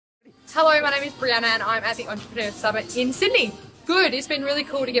Hello, my name is Brianna and I'm at the Entrepreneur Summit in Sydney. Good, it's been really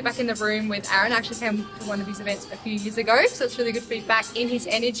cool to get back in the room with Aaron. I actually came to one of his events a few years ago, so it's really good to be back in his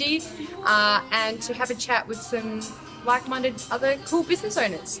energy and to have a chat with some like-minded other cool business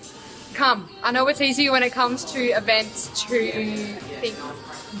owners. Come, I know it's easy when it comes to events to think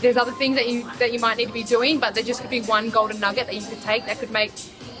there's other things that you might need to be doing, but there just could be one golden nugget that you could take that could make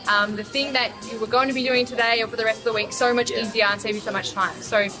the thing that you were going to be doing today or for the rest of the week so much easier and save you so much time.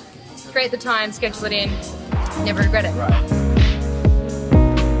 So create the time, schedule it in, never regret it.